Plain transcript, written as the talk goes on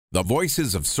The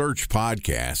Voices of Search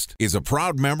podcast is a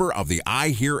proud member of the I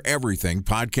Hear Everything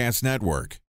podcast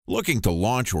network. Looking to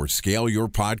launch or scale your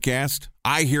podcast?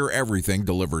 I Hear Everything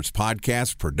delivers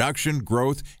podcast production,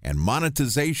 growth, and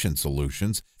monetization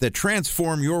solutions that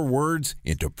transform your words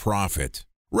into profit.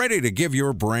 Ready to give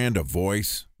your brand a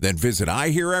voice? Then visit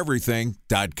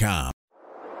iheareverything.com.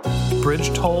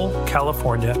 Bridge toll,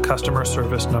 California, customer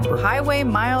service number. Highway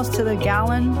miles to the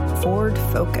gallon, Ford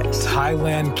Focus.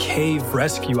 Thailand cave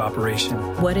rescue operation.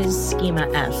 What is Schema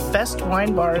F? Best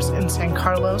wine bars in San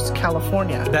Carlos,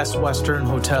 California. Best Western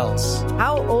hotels.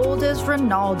 How old is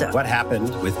Ronaldo? What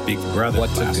happened with Big Brother?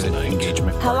 What's a good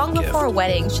engagement? How long before a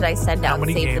wedding should I send out How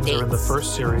many save the games dates? are in the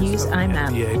first series? Use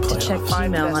IMAP to check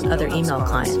email on other email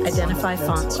clients. Identify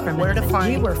fonts from Where to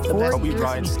find We were the 4 best-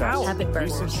 years out. Happy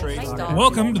birthday.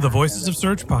 Welcome to the Voices of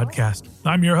Search podcast.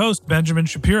 I'm your host, Benjamin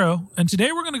Shapiro, and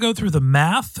today we're going to go through the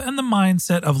math and the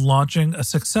mindset of launching a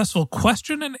successful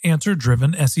question and answer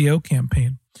driven SEO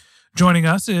campaign. Joining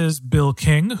us is Bill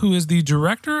King, who is the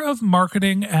Director of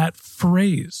Marketing at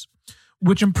Frase,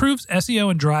 which improves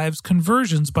SEO and drives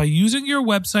conversions by using your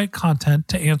website content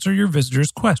to answer your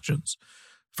visitors' questions.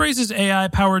 Phrase's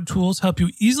AI-powered tools help you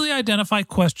easily identify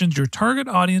questions your target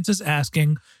audience is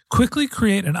asking, quickly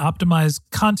create and optimize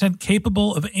content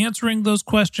capable of answering those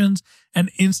questions, and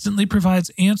instantly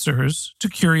provides answers to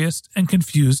curious and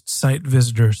confused site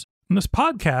visitors. And this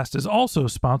podcast is also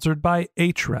sponsored by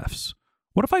Ahrefs.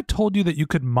 What if I told you that you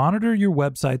could monitor your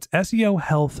website's SEO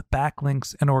health,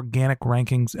 backlinks, and organic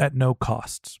rankings at no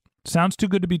costs? Sounds too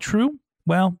good to be true?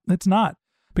 Well, it's not,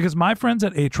 because my friends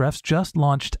at Ahrefs just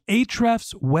launched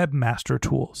Ahrefs Webmaster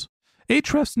Tools.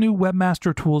 Ahrefs' new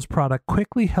Webmaster Tools product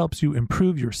quickly helps you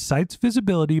improve your site's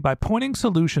visibility by pointing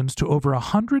solutions to over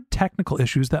 100 technical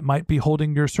issues that might be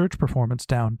holding your search performance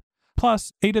down.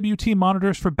 Plus, AWT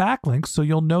monitors for backlinks so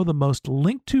you'll know the most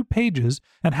linked to pages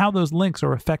and how those links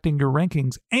are affecting your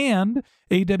rankings. And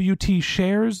AWT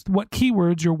shares what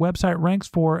keywords your website ranks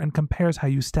for and compares how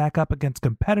you stack up against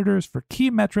competitors for key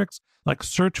metrics like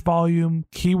search volume,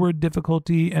 keyword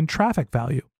difficulty, and traffic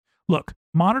value. Look,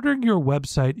 monitoring your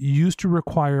website used to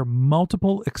require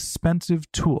multiple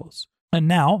expensive tools. And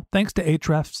now, thanks to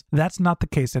Ahrefs, that's not the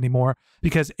case anymore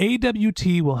because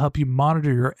AWT will help you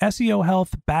monitor your SEO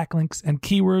health, backlinks, and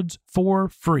keywords for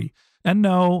free. And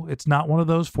no, it's not one of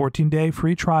those 14-day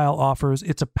free trial offers.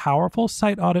 It's a powerful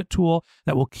site audit tool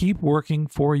that will keep working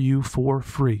for you for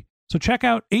free. So check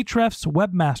out Ahrefs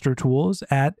Webmaster Tools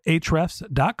at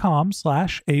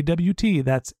ahrefs.com/AWT.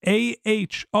 That's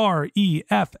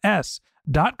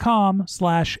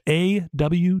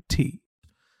ahrefs.com/AWT.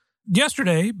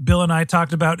 Yesterday, Bill and I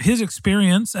talked about his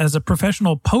experience as a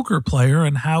professional poker player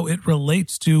and how it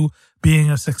relates to being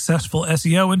a successful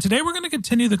SEO. And today we're going to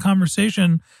continue the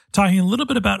conversation talking a little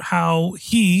bit about how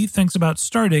he thinks about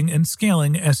starting and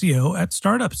scaling SEO at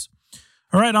startups.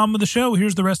 All right, on with the show.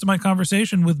 Here's the rest of my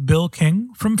conversation with Bill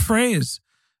King from Frase.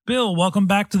 Bill, welcome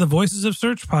back to the Voices of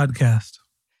Search podcast.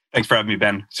 Thanks for having me,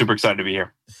 Ben. Super excited to be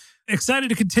here. Excited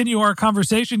to continue our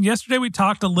conversation. Yesterday, we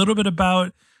talked a little bit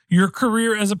about your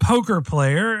career as a poker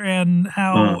player and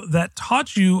how that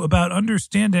taught you about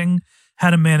understanding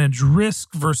how to manage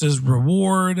risk versus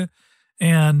reward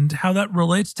and how that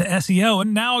relates to SEO.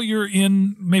 And now you're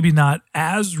in maybe not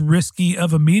as risky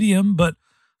of a medium, but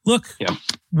look,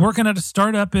 working at a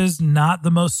startup is not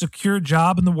the most secure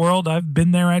job in the world. I've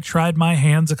been there. I tried my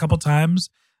hands a couple times.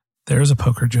 There's a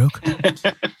poker joke.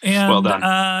 And, well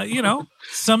done.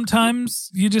 Sometimes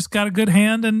you just got a good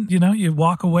hand and, you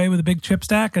walk away with a big chip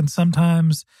stack, and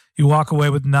sometimes you walk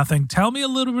away with nothing. Tell me a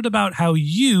little bit about how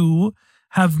you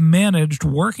have managed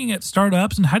working at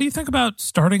startups, and how do you think about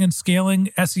starting and scaling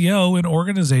SEO in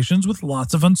organizations with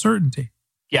lots of uncertainty?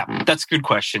 Yeah, that's a good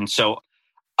question. So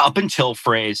up until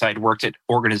Frase, I'd worked at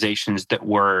organizations that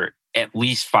were at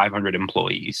least 500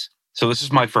 employees. So this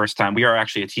is my first time. We are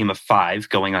actually a team of 5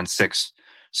 going on 6.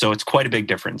 So it's quite a big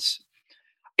difference.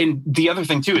 And the other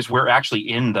thing too is we're actually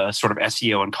in the sort of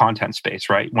SEO and content space,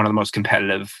 right? One of the most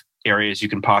competitive areas you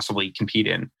can possibly compete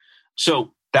in.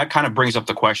 So that kind of brings up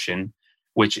the question,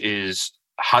 which is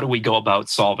how do we go about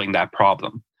solving that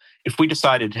problem? If we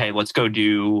decided, hey, let's go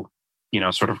do,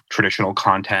 sort of traditional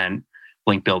content,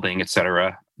 link building, et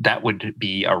cetera, that would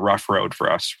be a rough road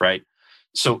for us, right?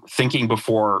 So thinking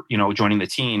before, joining the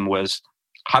team was,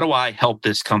 how do I help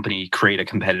this company create a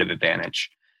competitive advantage?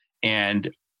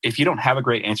 And if you don't have a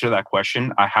great answer to that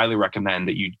question, I highly recommend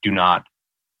that you do not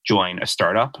join a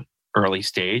startup early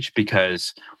stage,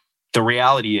 because the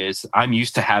reality is I'm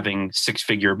used to having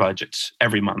 6-figure budgets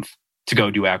every month to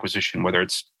go do acquisition, whether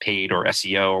it's paid or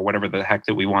SEO or whatever the heck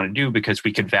that we want to do, because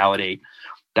we could validate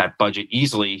that budget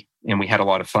easily and we had a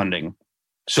lot of funding.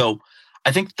 So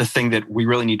I think the thing that we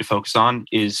really need to focus on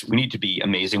is we need to be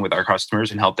amazing with our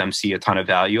customers and help them see a ton of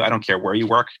value. I don't care where you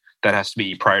work. That has to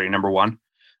be priority number one.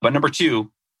 But number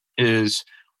two is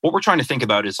what we're trying to think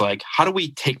about is like, how do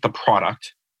we take the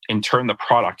product and turn the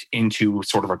product into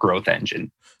sort of a growth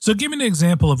engine? So give me an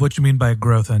example of what you mean by a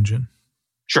growth engine.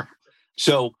 Sure.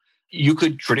 So you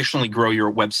could traditionally grow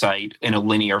your website in a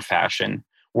linear fashion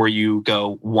where you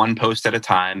go one post at a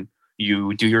time.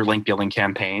 You do your link building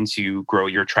campaigns, you grow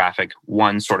your traffic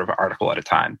one sort of article at a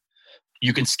time.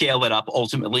 You can scale it up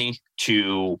ultimately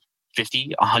to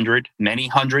 50, 100, many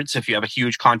hundreds if you have a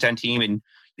huge content team and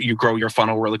you grow your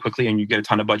funnel really quickly and you get a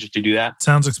ton of budget to do that.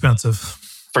 Sounds expensive.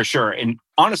 For sure. And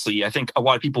honestly, I think a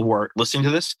lot of people who are listening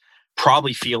to this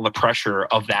probably feel the pressure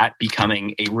of that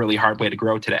becoming a really hard way to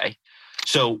grow today.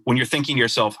 So when you're thinking to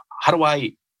yourself, how do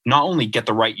I not only get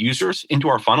the right users into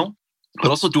our funnel, but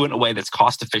also do it in a way that's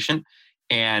cost efficient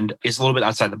and is a little bit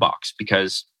outside the box?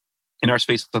 Because in our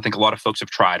space, I think a lot of folks have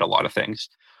tried a lot of things.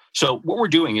 So what we're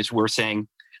doing is we're saying,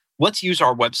 let's use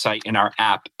our website and our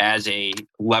app as a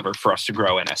lever for us to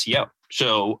grow in SEO.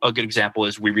 So a good example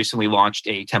is we recently launched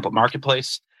a template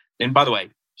marketplace. And by the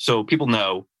way, so people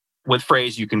know with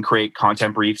Phrase, you can create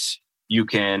content briefs, you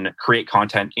can create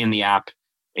content in the app,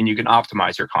 and you can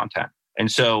optimize your content. And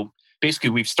so basically,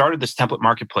 we've started this template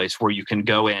marketplace where you can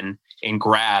go in and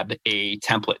grab a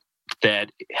template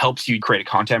that helps you create a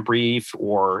content brief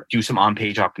or do some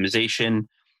on-page optimization.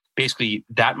 Basically,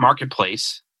 that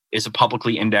marketplace is a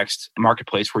publicly indexed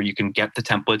marketplace where you can get the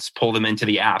templates, pull them into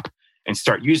the app, and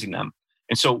start using them.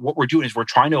 And so what we're doing is we're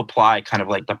trying to apply kind of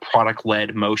like the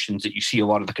product-led motions that you see a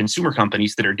lot of the consumer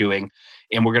companies that are doing,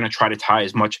 and we're going to try to tie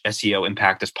as much SEO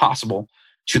impact as possible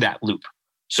to that loop.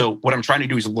 So what I'm trying to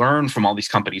do is learn from all these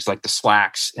companies like the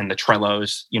Slacks and the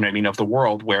Trellos, of the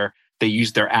world, where they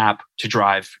use their app to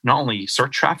drive not only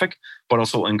search traffic, but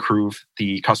also improve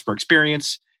the customer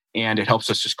experience. And it helps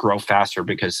us just grow faster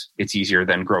because it's easier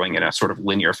than growing in a sort of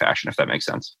linear fashion, if that makes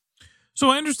sense. So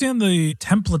I understand the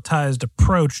templatized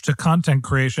approach to content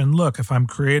creation. Look, if I'm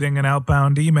creating an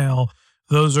outbound email,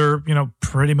 those are,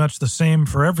 pretty much the same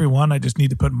for everyone. I just need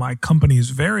to put my company's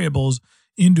variables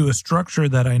into a structure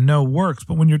that I know works.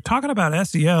 But when you're talking about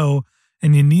SEO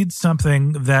and you need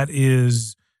something that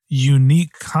is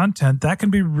unique content, that can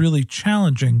be really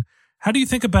challenging. How do you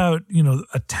think about,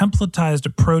 a templatized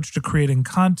approach to creating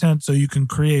content so you can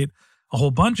create a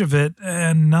whole bunch of it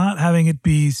and not having it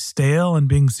be stale and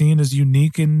being seen as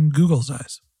unique in Google's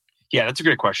eyes? Yeah, that's a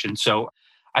great question. So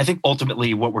I think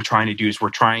ultimately what we're trying to do is we're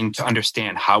trying to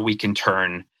understand how we can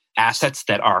turn assets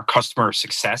that are customer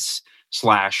success /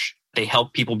 they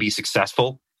help people be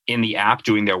successful in the app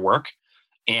doing their work.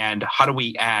 And how do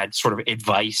we add sort of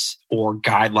advice or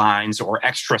guidelines or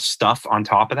extra stuff on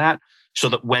top of that so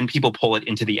that when people pull it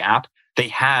into the app, they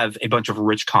have a bunch of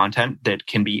rich content that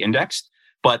can be indexed.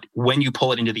 But when you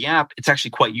pull it into the app, it's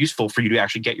actually quite useful for you to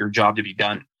actually get your job to be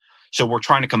done. So we're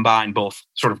trying to combine both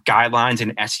sort of guidelines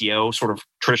and SEO, sort of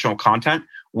traditional content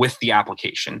with the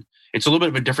application. It's a little bit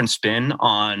of a different spin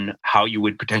on how you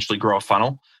would potentially grow a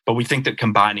funnel, but we think that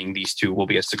combining these two will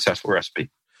be a successful recipe.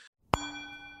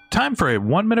 Time for a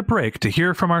 1-minute break to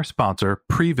hear from our sponsor,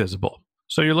 Previsible.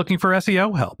 So you're looking for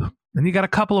SEO help, and you got a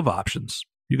couple of options.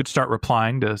 You could start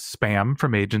replying to spam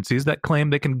from agencies that claim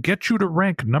they can get you to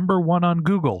rank number 1 on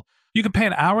Google. You can pay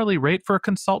an hourly rate for a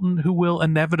consultant who will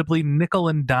inevitably nickel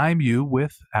and dime you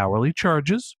with hourly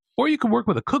charges. Or you can work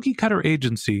with a cookie-cutter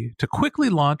agency to quickly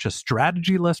launch a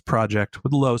strategy-less project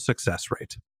with low success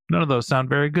rate. None of those sound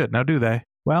very good, now do they?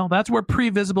 Well, that's where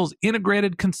Previsible's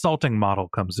integrated consulting model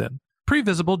comes in.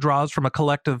 Previsible draws from a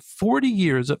collective 40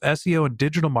 years of SEO and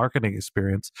digital marketing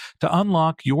experience to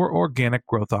unlock your organic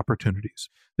growth opportunities.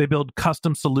 They build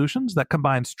custom solutions that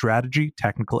combine strategy,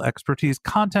 technical expertise,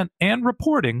 content, and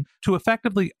reporting to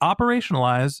effectively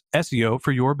operationalize SEO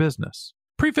for your business.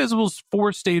 Previsible's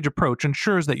 4-stage approach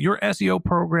ensures that your SEO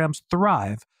programs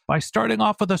thrive by starting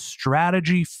off with a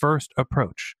strategy-first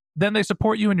approach. Then they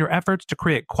support you in your efforts to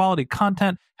create quality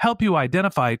content, help you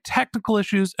identify technical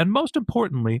issues, and most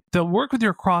importantly, they'll work with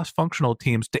your cross-functional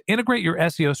teams to integrate your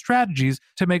SEO strategies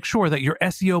to make sure that your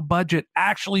SEO budget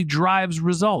actually drives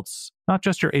results, not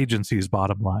just your agency's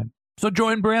bottom line. So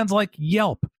join brands like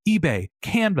Yelp, eBay,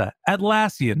 Canva,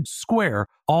 Atlassian, Square,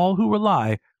 all who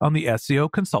rely on the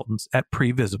SEO consultants at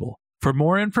Previsible. For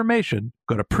more information,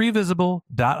 go to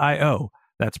previsible.io.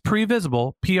 That's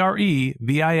Previsible, Previsible.io.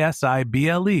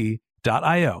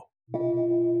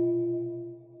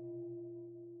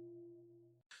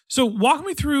 So walk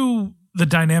me through the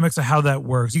dynamics of how that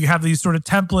works. You have these sort of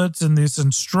templates and this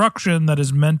instruction that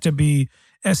is meant to be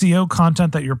SEO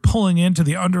content that you're pulling into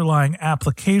the underlying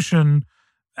application.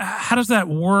 How does that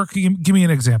work? Give me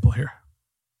an example here.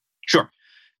 Sure.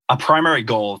 A primary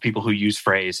goal of people who use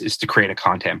Phrase is to create a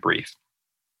content brief.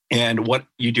 And what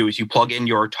you do is you plug in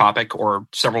your topic or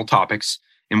several topics,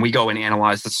 and we go and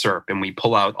analyze the SERP, and we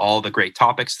pull out all the great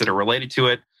topics that are related to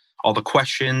it, all the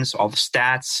questions, all the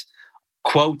stats,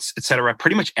 quotes, etc.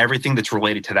 Pretty much everything that's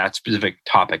related to that specific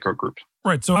topic or group.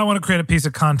 Right. So I want to create a piece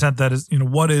of content that is,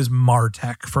 what is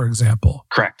MarTech, for example?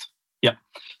 Correct. Yep.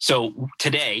 So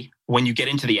today, when you get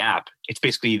into the app, it's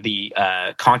basically the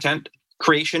content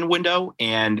creation window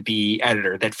and the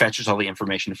editor that fetches all the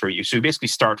information for you. So we basically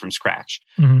start from scratch.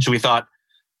 Mm-hmm. So we thought,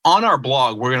 on our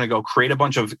blog, we're going to go create a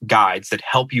bunch of guides that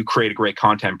help you create a great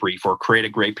content brief or create a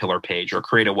great pillar page or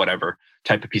create a whatever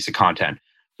type of piece of content.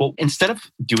 Well, instead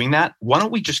of doing that, why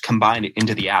don't we just combine it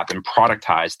into the app and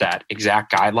productize that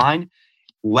exact guideline,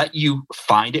 let you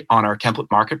find it on our template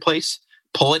marketplace,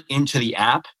 pull it into the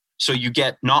app. So you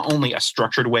get not only a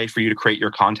structured way for you to create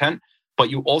your content, but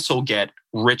you also get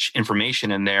rich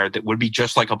information in there that would be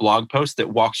just like a blog post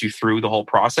that walks you through the whole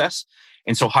process.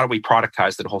 And so how do we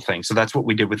productize that whole thing? So that's what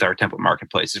we did with our template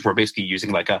marketplace is we're basically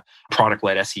using like a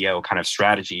product-led SEO kind of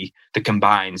strategy that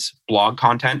combines blog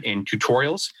content and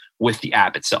tutorials with the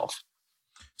app itself.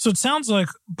 So it sounds like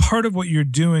part of what you're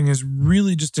doing is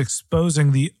really just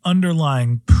exposing the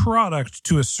underlying product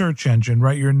to a search engine,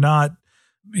 right? You're not,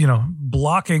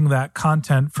 blocking that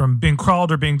content from being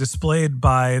crawled or being displayed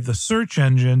by the search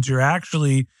engines. You're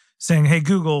actually saying, hey,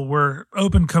 Google, we're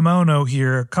open kimono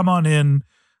here. Come on in,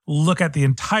 look at the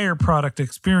entire product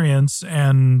experience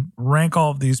and rank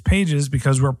all of these pages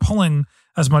because we're pulling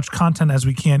as much content as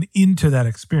we can into that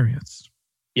experience.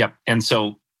 Yep. And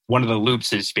so one of the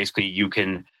loops is basically you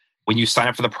can, when you sign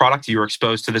up for the product, you're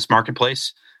exposed to this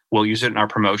marketplace. We'll use it in our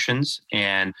promotions,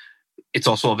 and it's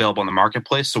also available in the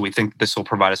marketplace. So we think this will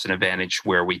provide us an advantage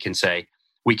where we can say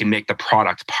we can make the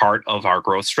product part of our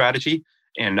growth strategy.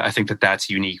 And I think that that's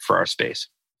unique for our space.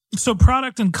 So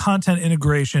product and content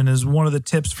integration is one of the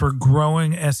tips for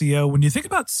growing SEO. When you think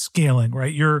about scaling,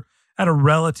 right, you're at a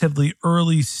relatively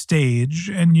early stage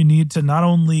and you need to not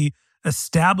only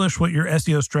establish what your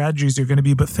SEO strategies are going to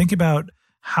be, but think about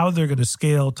how they're going to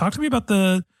scale. Talk to me about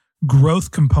the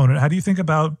growth component. How do you think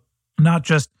about not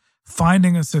just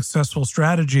finding a successful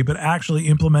strategy, but actually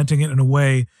implementing it in a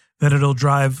way that it'll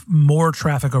drive more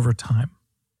traffic over time?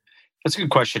 That's a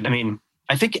good question. I mean,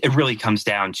 I think it really comes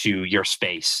down to your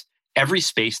space. Every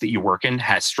space that you work in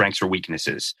has strengths or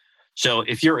weaknesses. So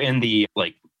if you're in the,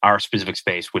 our specific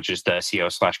space, which is the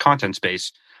SEO/content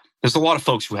space, there's a lot of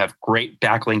folks who have great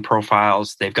backlink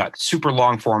profiles. They've got super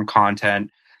long form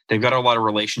content. They've got a lot of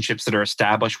relationships that are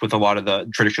established with a lot of the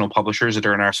traditional publishers that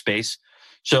are in our space.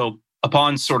 So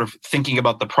upon sort of thinking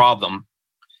about the problem,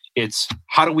 it's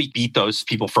how do we beat those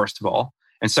people, first of all?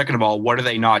 And second of all, what are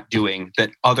they not doing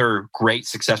that other great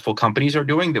successful companies are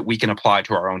doing that we can apply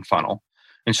to our own funnel?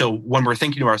 And so when we're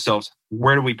thinking to ourselves,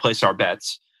 where do we place our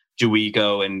bets? Do we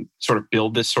go and sort of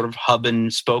build this sort of hub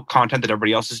and spoke content that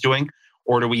everybody else is doing?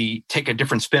 Or do we take a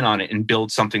different spin on it and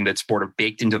build something that's sort of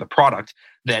baked into the product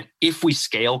that if we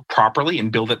scale properly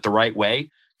and build it the right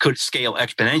way, could scale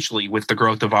exponentially with the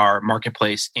growth of our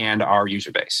marketplace and our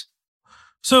user base?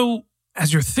 So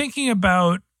as you're thinking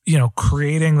about,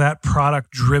 creating that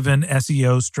product-driven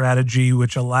SEO strategy,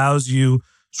 which allows you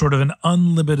sort of an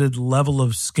unlimited level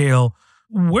of scale,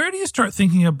 where do you start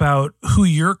thinking about who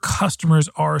your customers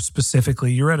are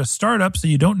specifically? You're at a startup, so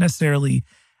you don't necessarily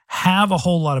have a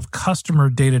whole lot of customer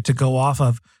data to go off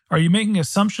of. Are you making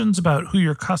assumptions about who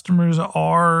your customers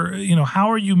are? How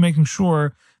are you making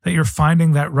sure that you're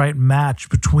finding that right match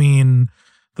between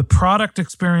the product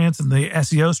experience and the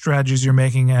SEO strategies you're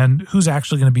making and who's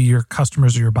actually going to be your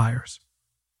customers or your buyers?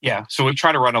 Yeah. So we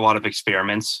try to run a lot of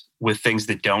experiments with things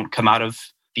that don't come out of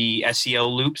the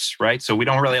SEO loops, right? So we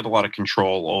don't really have a lot of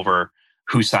control over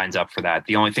who signs up for that.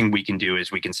 The only thing we can do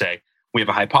is we can say, we have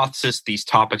a hypothesis, these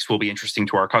topics will be interesting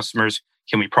to our customers.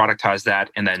 Can we productize that?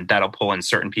 And then that'll pull in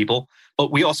certain people.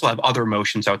 But we also have other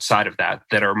motions outside of that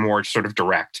that are more sort of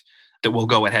direct, that will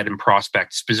go ahead and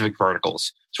prospect specific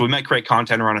verticals. So we might create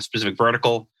content around a specific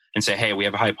vertical and say, hey, we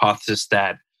have a hypothesis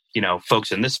that,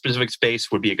 folks in this specific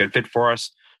space would be a good fit for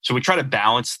us. So we try to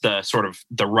balance the sort of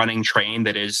the running train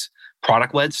that is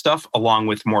product-led stuff along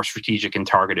with more strategic and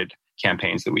targeted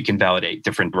campaigns that we can validate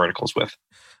different verticals with.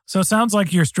 So it sounds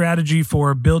like your strategy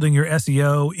for building your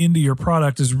SEO into your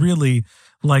product is really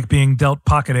like being dealt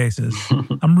pocket aces.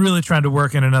 I'm really trying to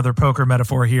work in another poker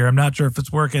metaphor here. I'm not sure if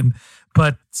it's working,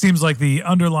 but it seems like the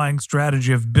underlying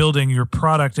strategy of building your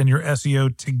product and your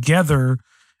SEO together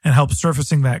and help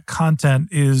surfacing that content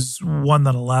is one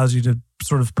that allows you to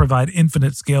sort of provide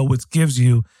infinite scale, which gives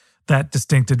you that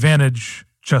distinct advantage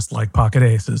just like Pocket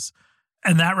Aces.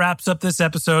 And that wraps up this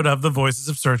episode of the Voices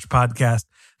of Search podcast.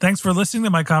 Thanks for listening to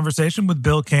my conversation with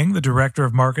Bill King, the Director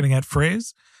of Marketing at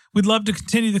Phrase. We'd love to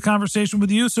continue the conversation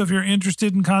with you, so if you're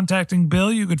interested in contacting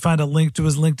Bill, you could find a link to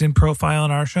his LinkedIn profile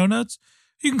in our show notes.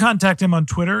 You can contact him on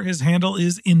Twitter. His handle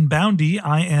is Inboundy,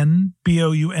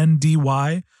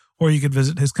 INBOUNDY, or you could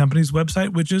visit his company's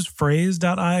website, which is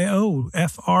phrase.io,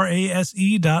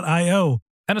 FRASE.io.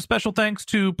 And a special thanks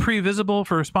to Previsible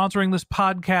for sponsoring this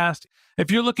podcast. If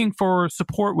you're looking for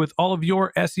support with all of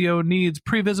your SEO needs,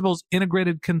 Previsible's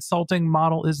integrated consulting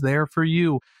model is there for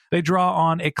you. They draw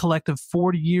on a collective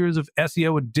 40 years of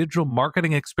SEO and digital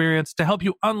marketing experience to help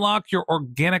you unlock your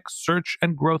organic search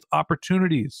and growth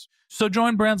opportunities. So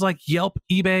join brands like Yelp,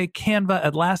 eBay, Canva,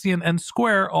 Atlassian, and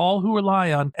Square, all who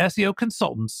rely on SEO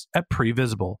consultants at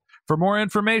Previsible. For more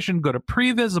information, go to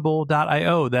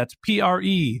previsible.io. That's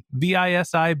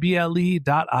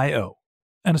previsible.io.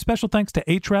 And a special thanks to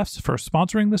Ahrefs for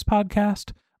sponsoring this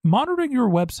podcast. Monitoring your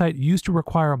website used to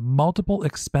require multiple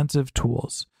expensive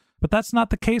tools, but that's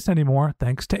not the case anymore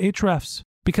thanks to Ahrefs,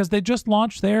 because they just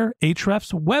launched their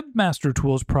Ahrefs Webmaster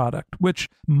Tools product, which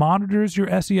monitors your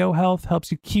SEO health,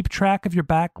 helps you keep track of your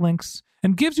backlinks,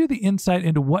 and gives you the insight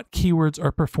into what keywords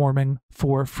are performing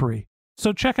for free.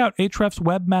 So check out Ahrefs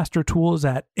Webmaster Tools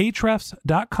at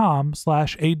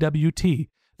ahrefs.com/AWT.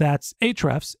 That's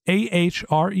Ahrefs,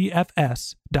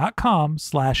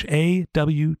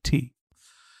 AHREFS.com/AWT.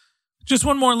 Just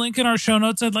one more link in our show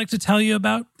notes I'd like to tell you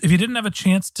about. If you didn't have a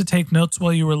chance to take notes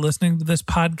while you were listening to this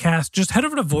podcast, just head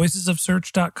over to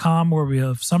voicesofsearch.com, where we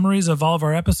have summaries of all of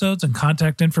our episodes and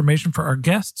contact information for our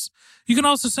guests. You can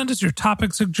also send us your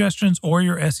topic suggestions or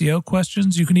your SEO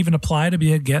questions. You can even apply to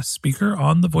be a guest speaker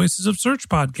on the Voices of Search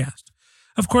podcast.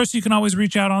 Of course, you can always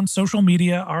reach out on social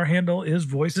media. Our handle is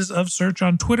Voices of Search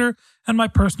on Twitter, and my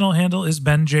personal handle is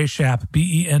Ben J. Shap,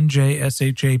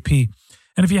 BenJShap.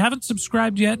 And if you haven't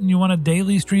subscribed yet and you want a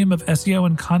daily stream of SEO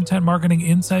and content marketing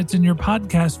insights in your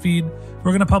podcast feed,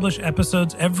 we're going to publish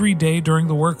episodes every day during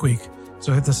the work week.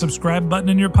 So hit the subscribe button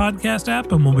in your podcast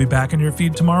app, and we'll be back in your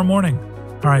feed tomorrow morning.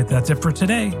 All right, that's it for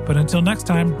today. But until next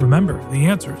time, remember, the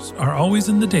answers are always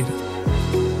in the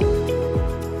data.